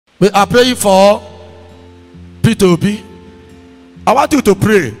We are praying for Peter Obi. I want you to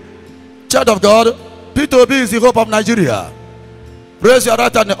pray. Child of God, Peter Obi is the hope of Nigeria. Raise your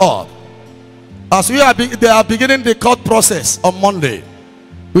right hand up. As they are beginning the court process on Monday,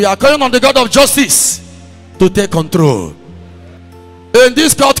 we are calling on the God of justice to take control. In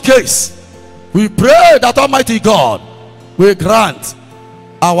this court case, we pray that Almighty God will grant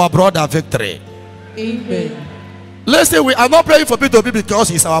our brother victory. Amen. Listen, we are not praying for Peter Obi because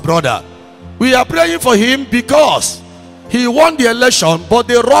he's our brother. We are praying for him because he won the election, but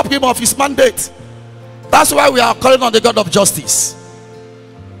they robbed him of his mandate. That's why we are calling on the God of justice.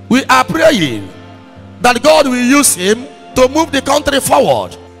 We are praying that God will use him to move the country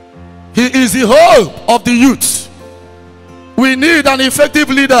forward. He is the hope of the youth. We need an effective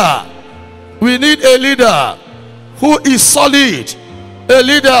leader. We need a leader who is solid, a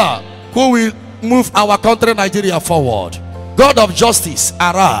leader who will move our country Nigeria forward. God of justice,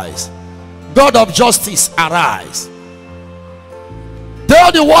 arise. God of justice, arise.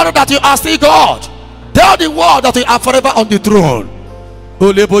 Tell the world that you are still God. Tell the world that you are forever on the throne.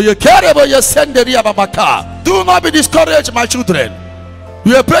 Do not be discouraged, my children.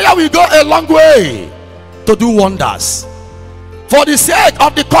 Your prayer will go a long way to do wonders. For the sake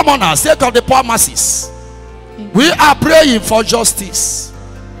of the commoners, sake of the poor masses, we are praying for justice.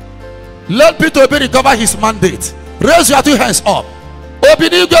 Let Peter Obi recover his mandate. Raise your two hands up. As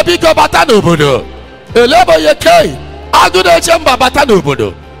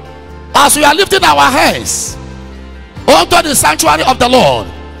we are lifting our hands unto the sanctuary of the Lord,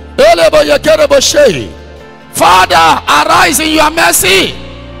 Father, arise in your mercy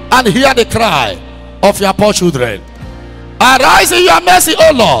and hear the cry of your poor children. Arise in your mercy,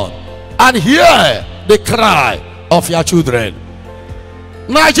 O Lord, and hear the cry of your children.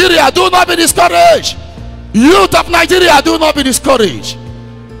 Nigeria, do not be discouraged. Youth of Nigeria, do not be discouraged.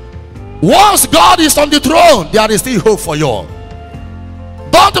 Once God is on the throne, there is still hope for you.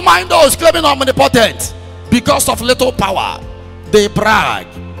 Don't mind those claiming omnipotent. Because of little power, they brag.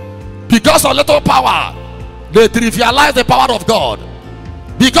 Because of little power, they trivialize the power of God.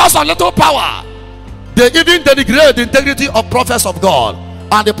 Because of little power, they even denigrate the integrity of prophets of God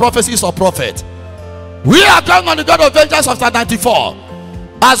and the prophecies of prophets. We are calling on the God of vengeance of Psalm 94.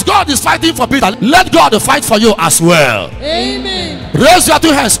 As God is fighting for Peter, let God fight for you as well. Amen. Raise your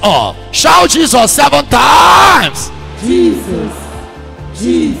two hands up. Shout Jesus 7 times. Jesus,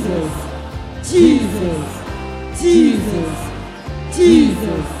 Jesus, Jesus, Jesus,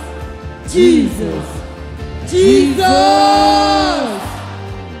 Jesus, Jesus, Jesus.